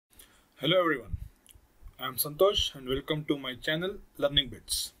Hello everyone, I am Santosh and welcome to my channel Learning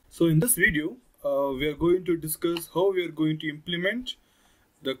Bits. So in this video, we are going to discuss how we are going to implement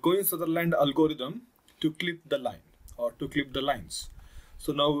the Cohen Sutherland algorithm to clip the line or to clip the lines.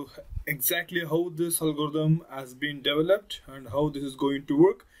 So now exactly how this algorithm has been developed and how this is going to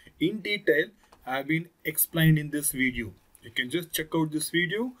work in detail have been explained in this video. You can just check out this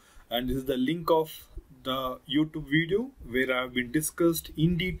video, and this is the link of the YouTube video where I have been discussed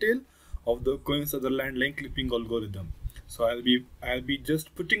in detail of the Cohen Sutherland line clipping algorithm. So I'll be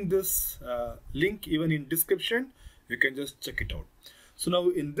just putting this link even in description. You can just check it out. So now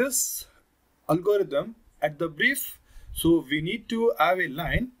in this algorithm, at the brief, so we need to have a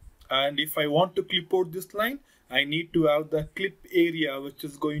line, and if I want to clip out this line, I need to have the clip area, which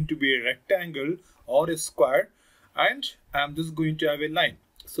is going to be a rectangle or a square, and I'm just going to have a line.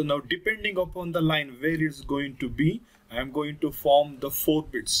 So now depending upon the line where it's going to be, I'm going to form the 4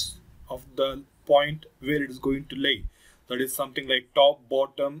 bits of the point where it is going to lay. That is something like top,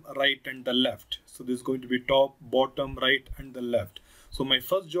 bottom, right and the left. So this is going to be top, bottom, right and the left. So my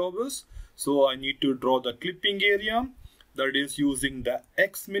first job is, so I need to draw the clipping area, that is using the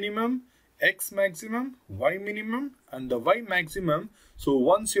X minimum, X maximum, Y minimum and the Y maximum. So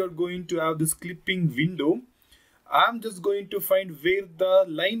once you're going to have this clipping window, I'm just going to find where the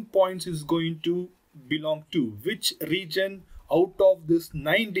line points is going to belong to, which region out of this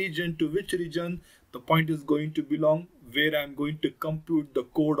 9 region, to which region the point is going to belong, where I'm going to compute the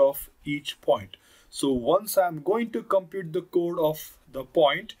code of each point. So once I'm going to compute the code of the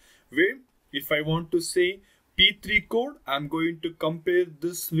point, where if I want to say P3 code, I'm going to compare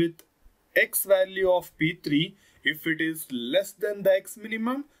this with X value of P3. If it is less than the X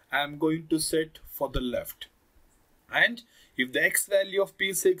minimum, I'm going to set for the left. And if the X value of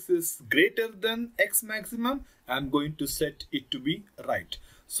P6 is greater than X maximum, I'm going to set it to be right.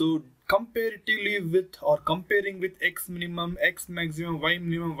 So comparatively with, or comparing with X minimum, X maximum, Y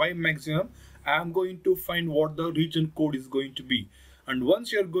maximum, I'm going to find what the region code is going to be. And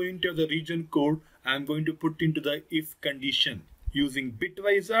once you're going to have the region code, I'm going to put into the if condition using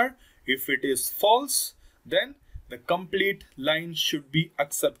bitwise. If it is false, then the complete line should be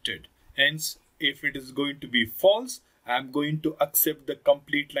accepted. Hence, if it is going to be false, I'm going to accept the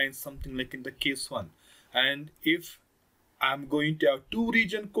complete line, something like in the case 1. And if I'm going to have 2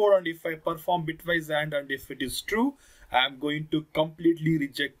 region code, and if I perform bitwise and if it is true, I'm going to completely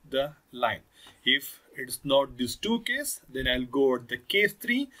reject the line. If it's not this 2 case, then I'll go at the case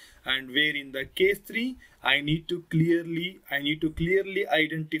 3, and where in the case 3, I need to clearly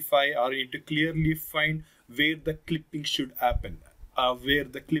identify, or I need to clearly find where the clipping should happen. Where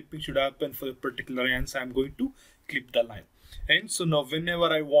the clipping should happen for a particular line, so I'm going to clip the line. And so now whenever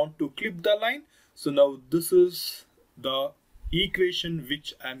I want to clip the line, so now this is the equation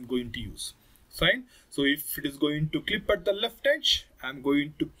which I'm going to use. Fine. So if it is going to clip at the left edge, I'm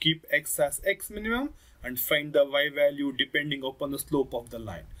going to keep X as X minimum and find the Y value depending upon the slope of the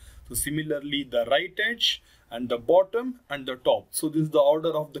line. So similarly, the right edge and the bottom and the top. So this is the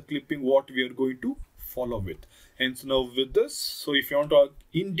order of the clipping what we are going to follow with. And so now with this, so if you want to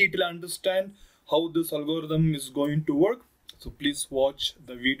in detail understand how this algorithm is going to work, so please watch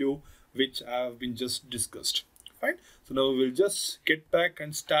the video which I have been just discussed. Fine. So now we'll just get back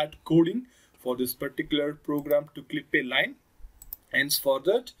and start coding for this particular program to clip a line. Hence for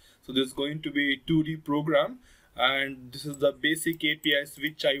that, so this is going to be a 2D program, and this is the basic APIs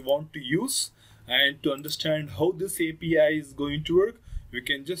which I want to use. And to understand how this API is going to work, you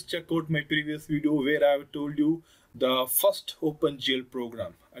can just check out my previous video where I have told you the first OpenGL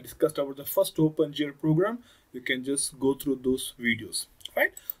program. I discussed about the first OpenGL program. You can just go through those videos.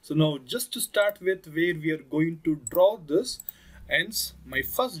 Right? So now just to start with where we are going to draw this, hence my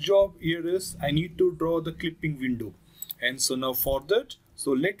first job here is I need to draw the clipping window. And so now for that,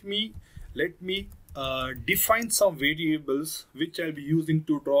 so let me define some variables which I'll be using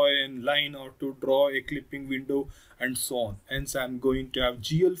to draw a line or to draw a clipping window and so on. Hence I'm going to have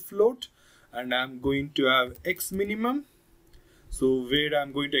GL float, and I'm going to have X minimum. So where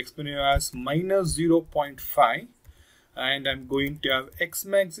I'm going to X minimum as minus 0.5, and I'm going to have X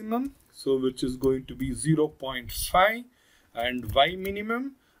maximum, so which is going to be 0.5, and Y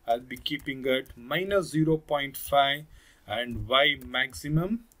minimum I'll be keeping at minus 0.5, and Y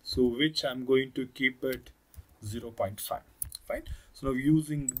maximum, so which I'm going to keep at 0.5. Right? So now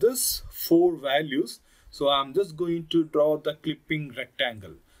using this 4 values, so I'm just going to draw the clipping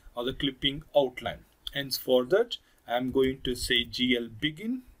rectangle or the clipping outline. Hence for that, I'm going to say GL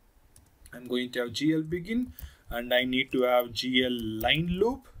begin. I'm going to have GL begin, and I need to have GL line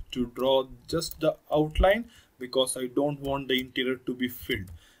loop to draw just the outline, because I don't want the interior to be filled.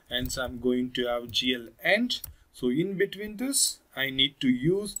 hence I'm going to have GL end. So in between this, I need to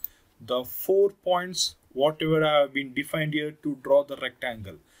use the 4 points whatever I have been defined here to draw the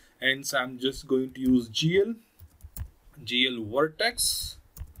rectangle. Hence I'm just going to use GL vertex.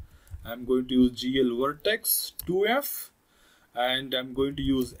 I'm going to use GL vertex 2F, and I'm going to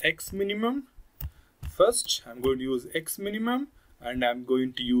use X minimum. First, I'm going to use X minimum, and I'm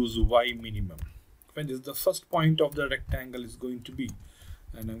going to use Y minimum. When this is the first point of the rectangle is going to be,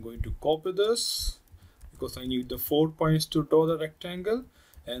 and I'm going to copy this because I need the 4 points to draw the rectangle.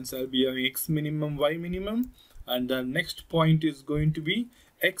 Hence I'll be having X minimum, Y minimum, and the next point is going to be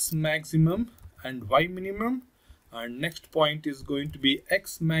X maximum and Y minimum, and next point is going to be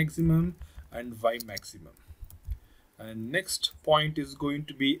X maximum and Y maximum, and next point is going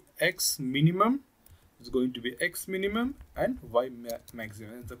to be X minimum. It's going to be X minimum and Y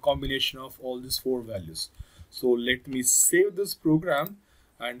maximum. It's a combination of all these 4 values. So let me save this program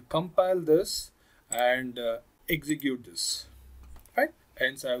and compile this and execute this. Right?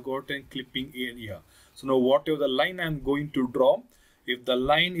 Hence I have got a clipping area. So now whatever the line I'm going to draw, if the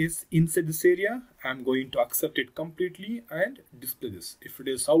line is inside this area, I'm going to accept it completely and display this. If it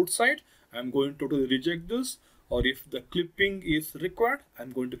is outside, I'm going to totally reject this, or if the clipping is required,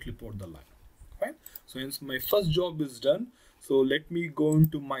 I'm going to clip out the line. Right? So hence my first job is done. So let me go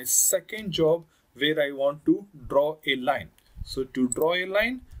into my second job where I want to draw a line. So to draw a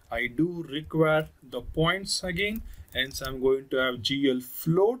line, I do require the points again. Hence I'm going to have GL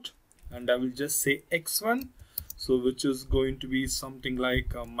float, and I will just say X1. So which is going to be something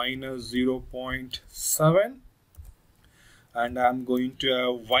like minus 0.7. And I'm going to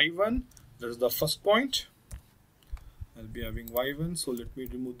have Y1. That is the first point. I'll be having Y1. So let me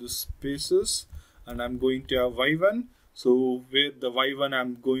remove the spaces. And I'm going to have Y1. So with the Y1,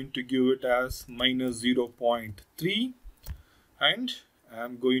 I'm going to give it as minus 0.3. And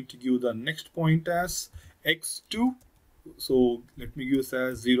I'm going to give the next point as X2. So let me use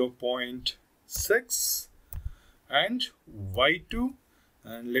as 0.6. And Y2.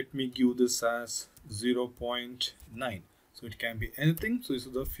 And let me give this as 0.9. So it can be anything. So this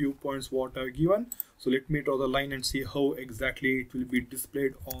is the few points what I've given. So let me draw the line and see how exactly it will be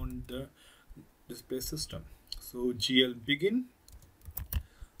displayed on the display system. So GL begin,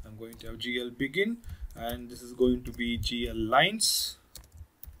 I'm going to have GL begin, and this is going to be GL lines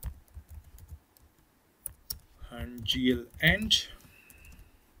and GL end,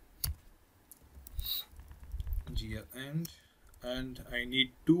 and I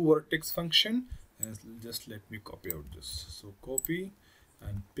need 2 vertex function, and just let me copy out this. So copy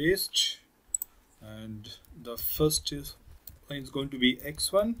and paste, and the first is going to be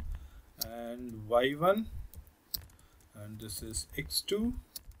X1 and Y1, and this is X2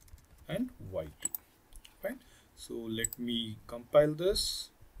 and Y2. Right? So let me compile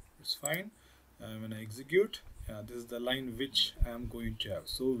this. It's fine. And when I execute, this is the line which I am going to have.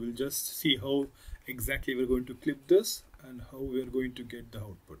 So we'll just see how exactly we're going to clip this and how we're going to get the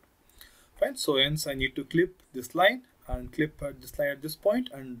output. Fine. So hence I need to clip this line and clip this line at this point,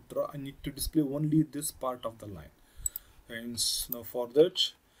 and draw. I need to display only this part of the line. And now for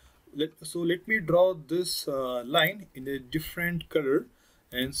that, let me draw this line in a different color.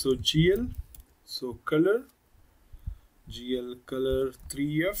 And so GL, so color, GL color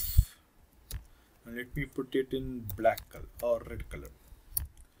 3F, and let me put it in black color or red color.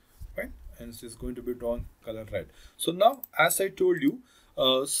 Right? And this is going to be drawn color red. So now, as I told you,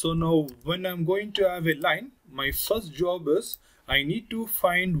 so now when I'm going to have a line, my first job is I need to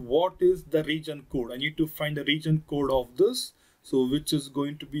find what is the region code. I need to find the region code of this. So which is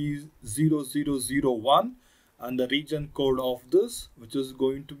going to be 0001, and the region code of this, which is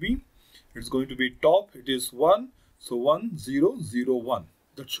going to be, it's going to be top, it is 1, so 1001.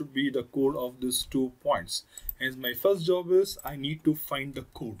 That should be the code of these 2 points. Hence my first job is I need to find the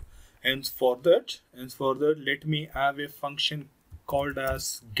code. Hence for that, let me have a function called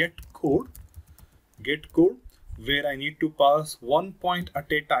as getCode, where I need to pass 1 point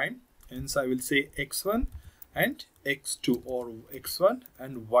at a time. Hence I will say X1 and X2, or X1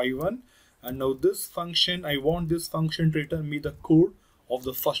 and Y1. And now this function, I want this function to return me the code of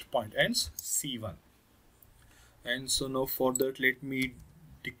the first point, hence C1. And so now for that, let me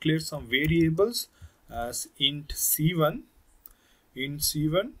declare some variables as int C1,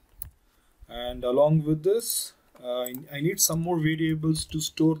 and along with this, I need some more variables to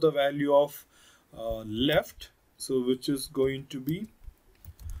store the value of left. So which is going to be,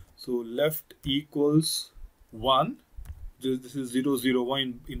 so left equals 1, this is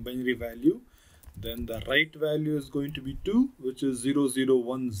 001 in binary value. Then the right value is going to be 2, which is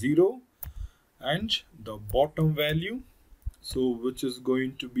 0010, and the bottom value so which is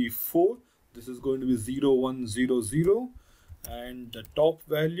going to be 4. This is going to be 0 1 0 0, and the top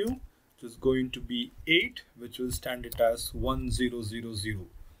value, which is going to be 8, which will stand it as 1 0 0 0.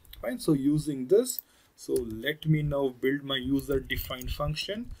 Fine. So using this, so let me now build my user defined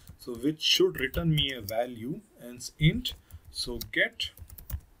function, so which should return me a value as int. So get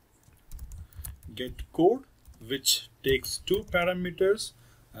code, which takes two parameters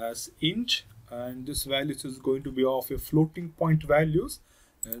as int, and this value is going to be of a floating point values,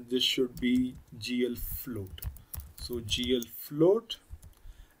 and this should be gl float. So gl float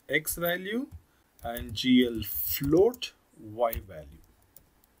x value and gl float y value.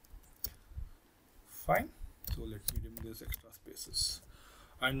 Fine. So let me remove this extra spaces.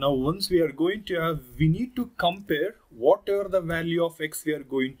 And now once we are going to have, we need to compare whatever the value of x we are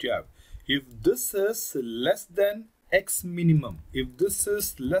going to have. If this is less than x minimum, if this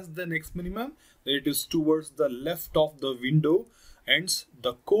is less than x minimum, then it is towards the left of the window. Hence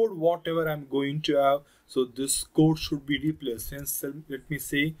the code whatever I'm going to have, so this code should be replaced. Hence let me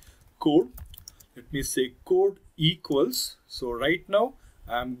say code equals, so right now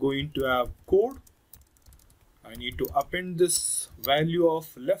I'm going to have code. I need to append this value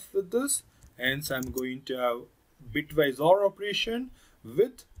of left with this, hence I'm going to have bitwise OR operation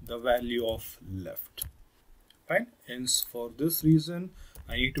with the value of left. Fine. Hence for this reason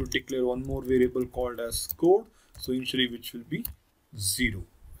I need to declare one more variable called as code, so initially which will be 0,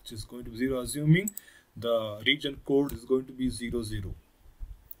 which is going to be 0, assuming the region code is going to be 0 0.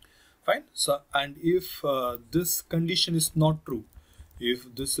 Fine. So and if this condition is not true,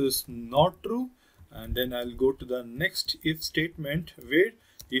 if this is not true, and then I'll go to the next if statement, where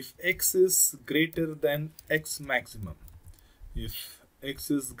if x is greater than x maximum, if x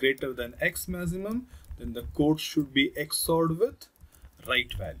is greater than x maximum, then the code should be XORed with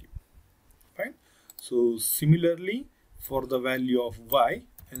right value. Fine. So similarly for the value of y,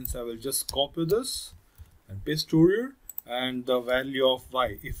 hence I will just copy this and paste over here, and the value of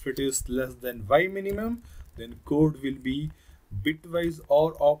y, if it is less than y minimum, then code will be bitwise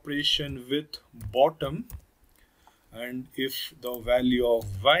OR operation with bottom, and if the value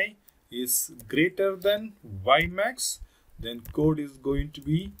of y is greater than y max, then code is going to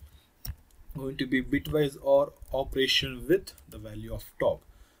be bitwise OR operation with the value of top.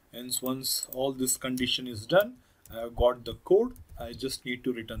 Hence once all this condition is done, I have got the code, I just need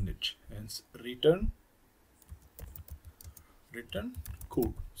to return it. Hence return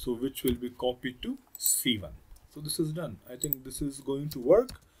code, so which will be copied to C1. So this is done. I think this is going to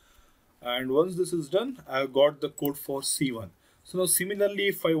work, and once this is done, I have got the code for C1. So now similarly,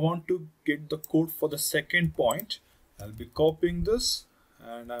 if I want to get the code for the second point, I'll be copying this,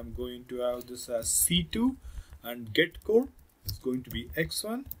 and I'm going to have this as C2, and get code is going to be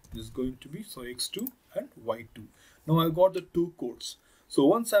X1, is going to be so X2 and Y2. Now I've got the two codes. So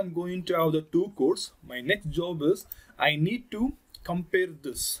once I'm going to have the two codes, my next job is I need to compare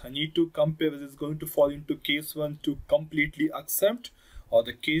this. I need to compare whether it's going to fall into case 1 to completely accept, or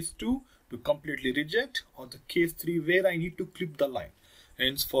the case 2 to completely reject, or the case 3 where I need to clip the line.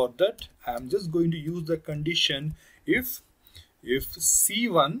 Hence for that I'm just going to use the condition if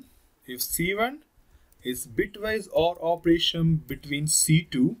C1 is bitwise OR operation between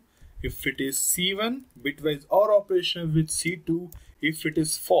C2, if it is C1 bitwise OR operation with C2, if it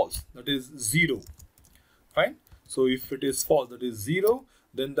is false, that is 0. Fine. So if it is false, that is 0,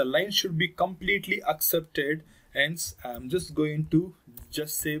 then the line should be completely accepted. Hence I'm just going to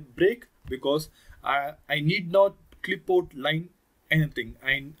just say break, because I need not clip out line anything.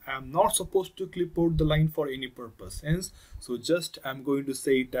 I am not supposed to clip out the line for any purpose. Hence, so just I'm going to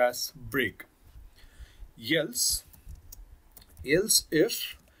say it as break. Else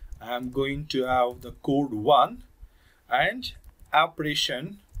if I'm going to have the code 1 and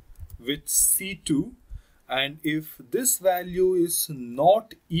operation with C2, and if this value is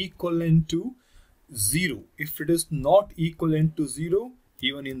not equivalent to 0, if it is not equivalent to 0,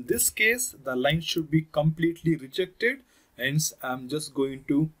 even in this case the line should be completely rejected. Hence I'm just going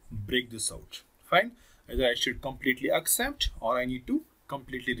to break this out. Fine. Either I should completely accept or I need to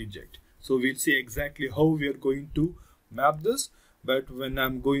completely reject. So we'll see exactly how we are going to map this. But when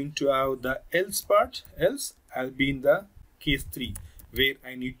I'm going to have the else part, else I'll be in the case 3 where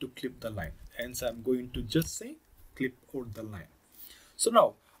I need to clip the line. Hence I'm going to just say clip out the line. So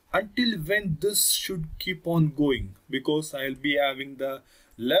now until when this should keep on going, because I'll be having the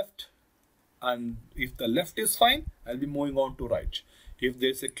left, and if the left is fine, I'll be moving on to right. If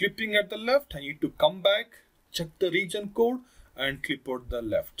there's a clipping at the left, I need to come back, check the region code and clip out the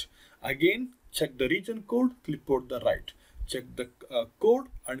left. Again, check the region code, clip out the right. Check the code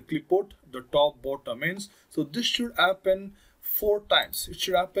and clip out the top bottom ends. So this should happen 4 times. It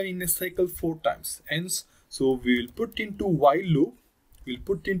should happen in a cycle 4 times. Hence, so we will put into while loop. We'll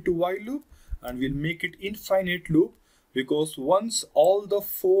put into while loop and we'll make it infinite loop, because once all the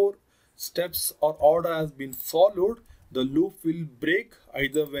 4 steps or order has been followed, the loop will break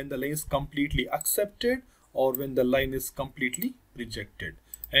either when the line is completely accepted or when the line is completely rejected.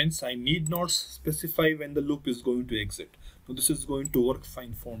 Hence, I need not specify when the loop is going to exit. So this is going to work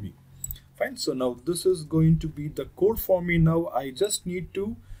fine for me. Fine. So now this is going to be the code for me. Now I just need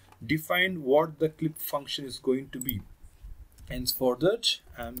to define what the clip function is going to be. Hence, for that,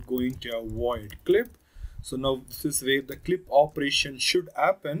 I'm going to avoid clip. So now this is where the clip operation should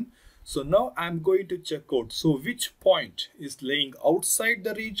happen. So now I'm going to check out. So which point is laying outside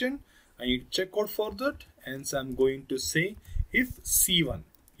the region? I need to check out for that. Hence, I'm going to say if C1,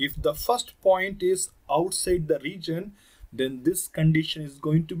 if the first point is outside the region, then this condition is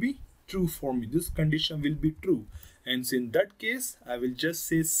going to be true for me. This condition will be true. Hence, in that case, I will just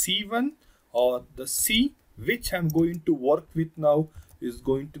say C1, or the C which I'm going to work with now is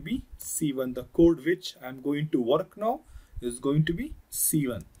going to be C1. The code which I'm going to work now is going to be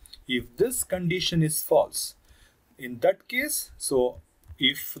C1. If this condition is false, in that case, so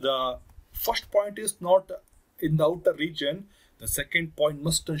if the first point is not in the outer region, the second point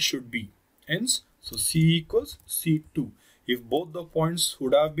must and should be. Hence, so C equals C2. If both the points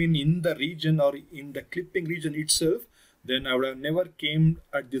would have been in the region or in the clipping region itself, then I would have never came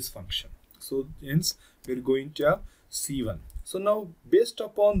at this function. So hence, we're going to have C1. So now, based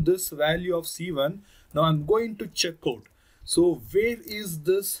upon this value of C1, now I'm going to check out. So where is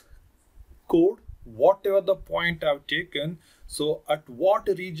this code? Whatever the point I've taken, so at what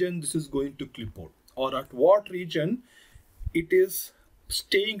region this is going to clip out, or at what region it is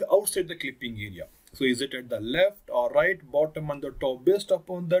staying outside the clipping area. So is it at the left or right, bottom and the top? Based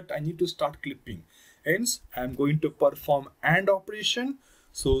upon that, I need to start clipping. Hence, I'm going to perform AND operation.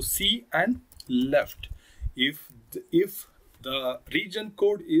 So C and left. If the region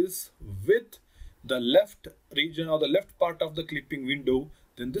code is with the left region or the left part of the clipping window,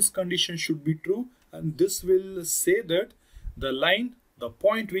 then this condition should be true, and this will say that the line, the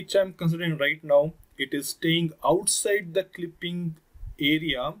point which I'm considering right now, it is staying outside the clipping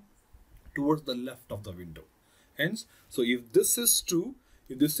area towards the left of the window. Hence, so if this is true,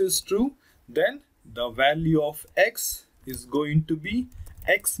 then the value of X is going to be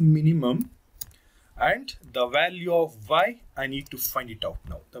X minimum, and the value of Y, I need to find it out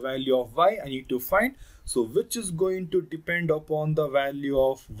now. The value of Y I need to find. So which is going to depend upon the value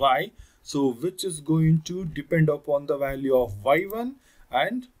of Y? So which is going to depend upon the value of Y1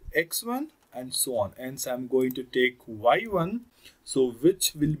 and X1 and so on. Hence, I'm going to take Y1, so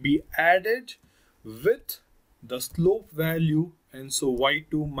which will be added with the slope value, and so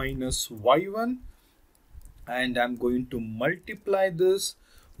Y2 minus Y1, and I'm going to multiply this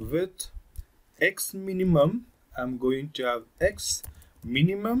with X minimum. I'm going to have X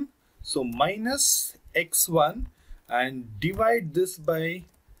minimum, so minus X1, and divide this by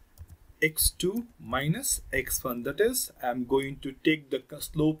X2 minus X1. That is, I'm going to take the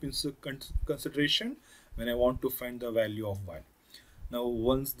slope into consideration when I want to find the value of Y. Now,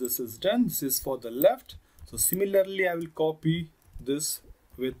 once this is done, this is for the left. So similarly, I will copy this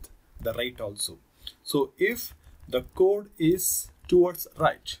with the right also. So if the code is towards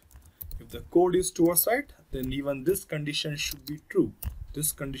right, then even this condition should be true.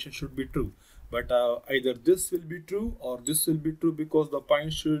 This condition should be true. But either this will be true or this will be true, because the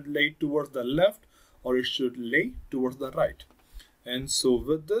point should lay towards the left or it should lay towards the right. And so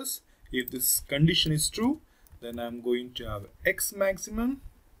with this, if this condition is true, then I'm going to have X maximum,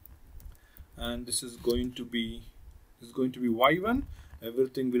 and this is going to be Y1.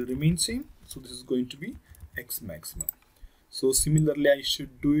 Everything will remain same. So this is going to be X maximum. So similarly, I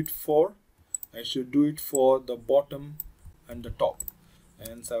should do it for the bottom and the top.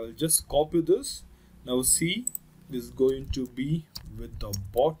 And so I will just copy this. Now C is going to be with the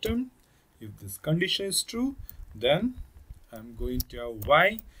bottom. If this condition is true, then I'm going to have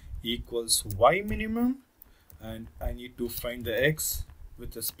Y equals Y minimum, and I need to find the X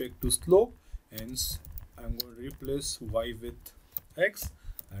with respect to slope. Hence, I'm going to replace Y with X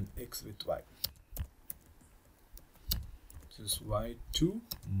and X with Y. This is Y2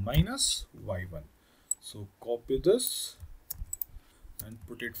 minus Y1. So copy this and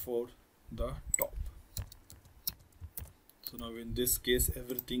put it for the top. So now in this case,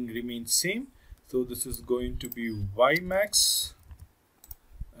 everything remains same. So this is going to be Y max,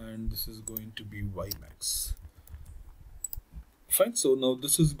 and this is going to be Y max. Fine. So now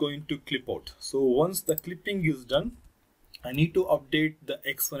this is going to clip out. So once the clipping is done, I need to update the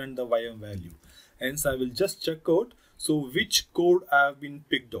X1 and the Y1 value. Hence, I will just check out. So which code I have been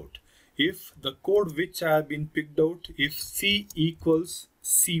picked out? If the code which I have been picked out, if C equals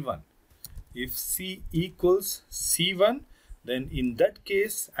C1, if C equals C1, then in that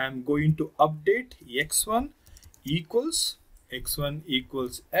case I am going to update x1 equals x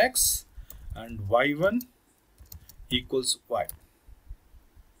and y1 equals y.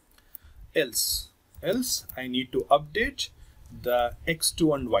 Else I need to update the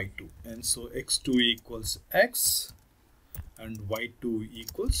x2 and y2, and so x2 equals x and y2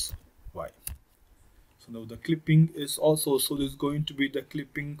 equals y. So now the clipping is also, so this is going to be the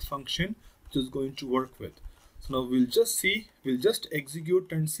clipping function which is going to work with. So now we'll just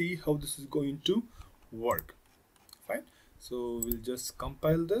execute and see how this is going to work. Fine. So we'll just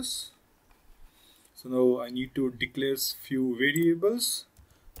compile this. So now I need to declare few variables,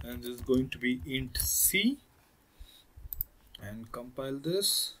 and this is going to be int c, and compile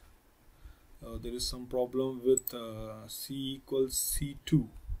this. There is some problem with c equals c2.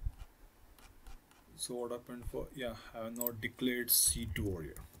 So what happened for, yeah, I have not declared c2 over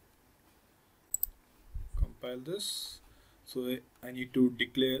here. Compile this. So I need to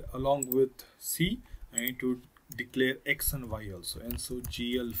declare along with c, I need to declare x and y also, and so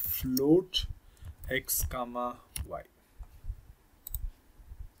gl float x comma y.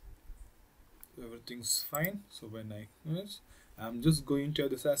 Everything's fine. So when I'm just going to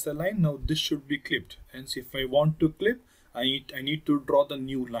have this as a line. Now this should be clipped, and so if I want to clip, I need to draw the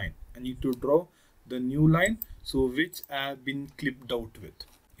new line. I need to draw the new line, so which I have been clipped out with.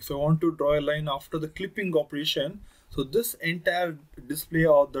 If I want to draw a line after the clipping operation, so this entire display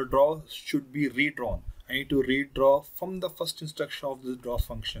or the draw should be redrawn. I need to redraw from the first instruction of this draw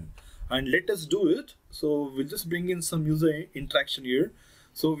function, and let us do it. So we'll just bring in some user interaction here.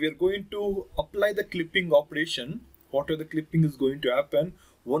 So we are going to apply the clipping operation. Whatever the clipping is going to happen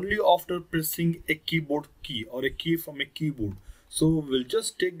only after pressing a keyboard key or a key from a keyboard. So we'll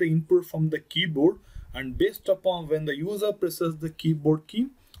just take the input from the keyboard, and based upon when the user presses the keyboard key,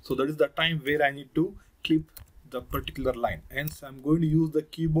 so that is the time where I need to clip the particular line. Hence I'm going to use the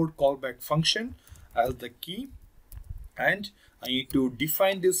keyboard callback function as the key, and I need to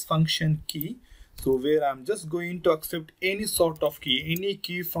define this function key. So where I'm just going to accept any sort of key, any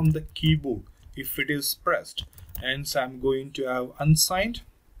key from the keyboard if it is pressed. Hence I'm going to have unsigned.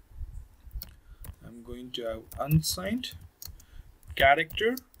 I'm going to have unsigned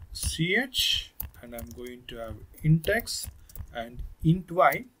character ch, and I'm going to have int x and int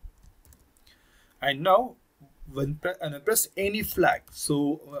y. And now when I press any flag,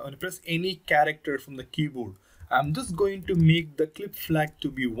 so when I press any character from the keyboard, I'm just going to make the clip flag to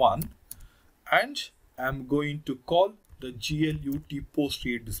be 1, and I'm going to call the glut post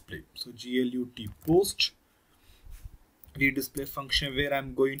read display. So glut post read display function, where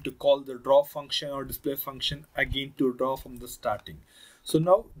I'm going to call the draw function or display function again to draw from the starting. So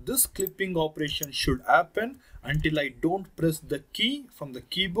now this clipping operation should happen until I don't press the key from the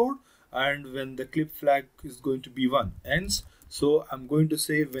keyboard, and when the clip flag is going to be 1. Hence, so I'm going to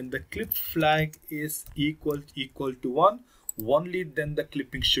say when the clip flag is equal to 1, only then the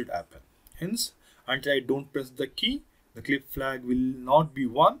clipping should happen. Hence, until I don't press the key, the clip flag will not be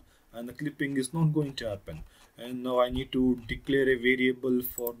 1 and the clipping is not going to happen. And now I need to declare a variable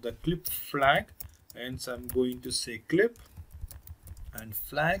for the clip flag, and so I'm going to say clip and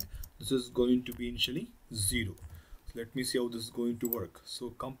flag. This is going to be initially 0. So let me see how this is going to work.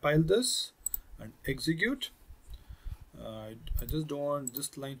 So compile this and execute. I just don't want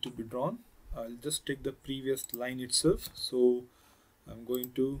this line to be drawn. I'll just take the previous line itself. So I'm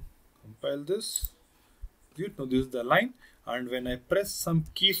going to compile this. Now this is the line, and when I press some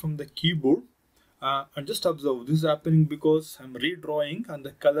key from the keyboard, and just observe, this is happening because I'm redrawing, and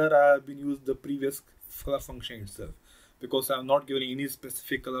the color I have been used the previous color function itself, because I'm not giving any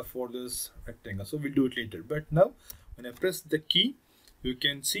specific color for this rectangle. So we'll do it later. But now when I press the key, you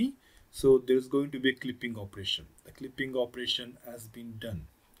can see, so there's going to be a clipping operation. The clipping operation has been done.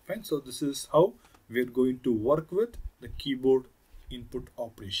 Fine. So this is how we're going to work with the keyboard input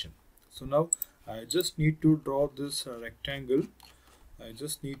operation. So now I just need to draw this rectangle. I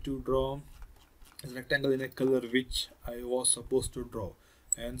just need to draw this rectangle in a color which I was supposed to draw.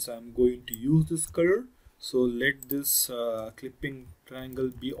 Hence I'm going to use this color. So let this clipping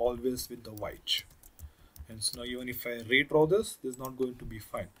triangle be always with the white. And so now even if I redraw this, this is not going to be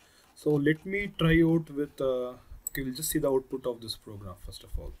fine. So let me try out with, okay, we'll just see the output of this program first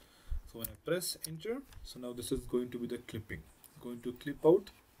of all. So when I press enter, so now this is going to be the clipping. It's going to clip out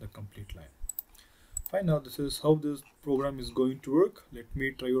the complete line. Fine, now this is how this program is going to work. Let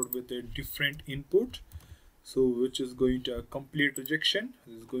me try out with a different input. So which is going to a complete rejection.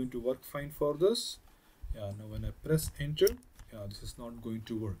 This is going to work fine for this. Yeah, now when I press enter, yeah, this is not going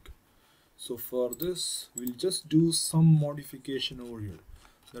to work. So for this, we'll just do some modification over here.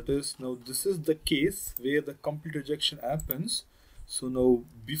 That is, now this is the case where the complete rejection happens. So now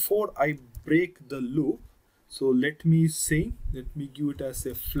before I break the loop, so let me give it as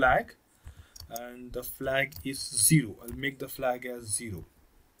a flag, and the flag is 0. I'll make the flag as 0.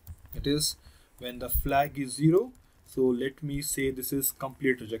 That is, when the flag is 0, so let me say this is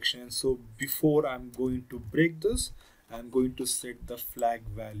complete rejection. So before I'm going to break this, I'm going to set the flag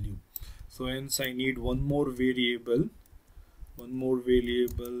value. So hence I need one more variable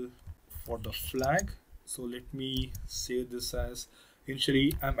for the flag. So let me say this as,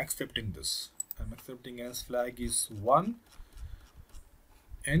 initially I'm accepting this. I'm accepting as flag is 1.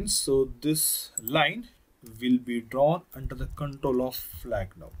 And so this line will be drawn under the control of flag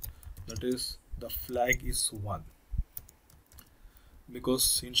now. That is, the flag is 1.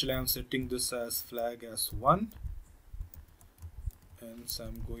 Because initially I'm setting this as flag as 1. And so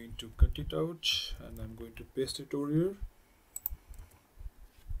I'm going to cut it out and I'm going to paste it over here.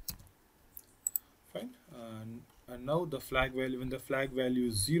 Fine. And now the flag value, when the flag value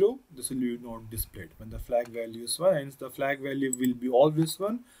is 0, this will be not displayed. When the flag value is 1, hence the flag value will be always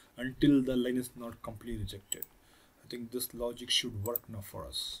 1 until the line is not completely rejected. I think this logic should work now for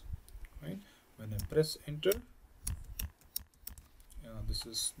us. Right? When I press enter, this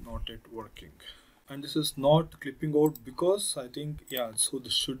is not yet working. And this is not clipping out because I think, yeah, so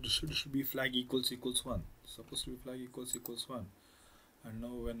this should be flag equals 1. Supposed to be flag equals 1. And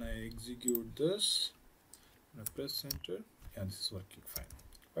now when I execute this, when I press enter, yeah, this is working fine.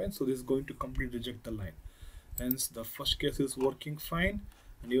 Fine. So this is going to completely reject the line. Hence the first case is working fine,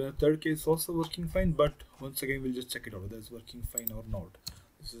 and even the third case is also working fine. But once again, we'll just check it out whether it's working fine or not.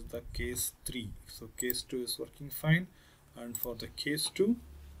 This is the case 3. So case 2 is working fine, and for the case 2,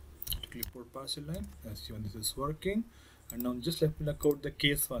 to clipboard parcel line, as even this is working. And now just let me knock out the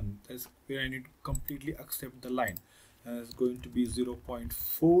case 1. That's where I need to completely accept the line. And it's going to be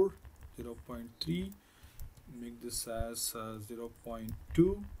 0.4, 0.3, make this as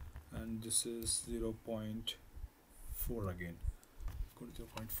 0.2, and this is 0.4 again. Go to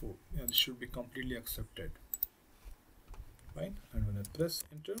 0.4. Yeah, this should be completely accepted. Fine. And when I press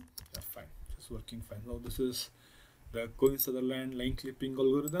enter, yeah, fine. It's working fine. Now this is the Cohen Sutherland line clipping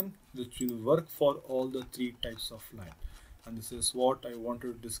algorithm, which will work for all the 3 types of line. And this is what I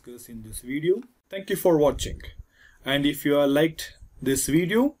wanted to discuss in this video. Thank you for watching. And if you have liked this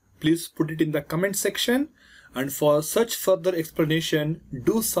video, please put it in the comment section. And for such further explanation,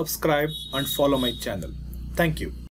 do subscribe and follow my channel. Thank you.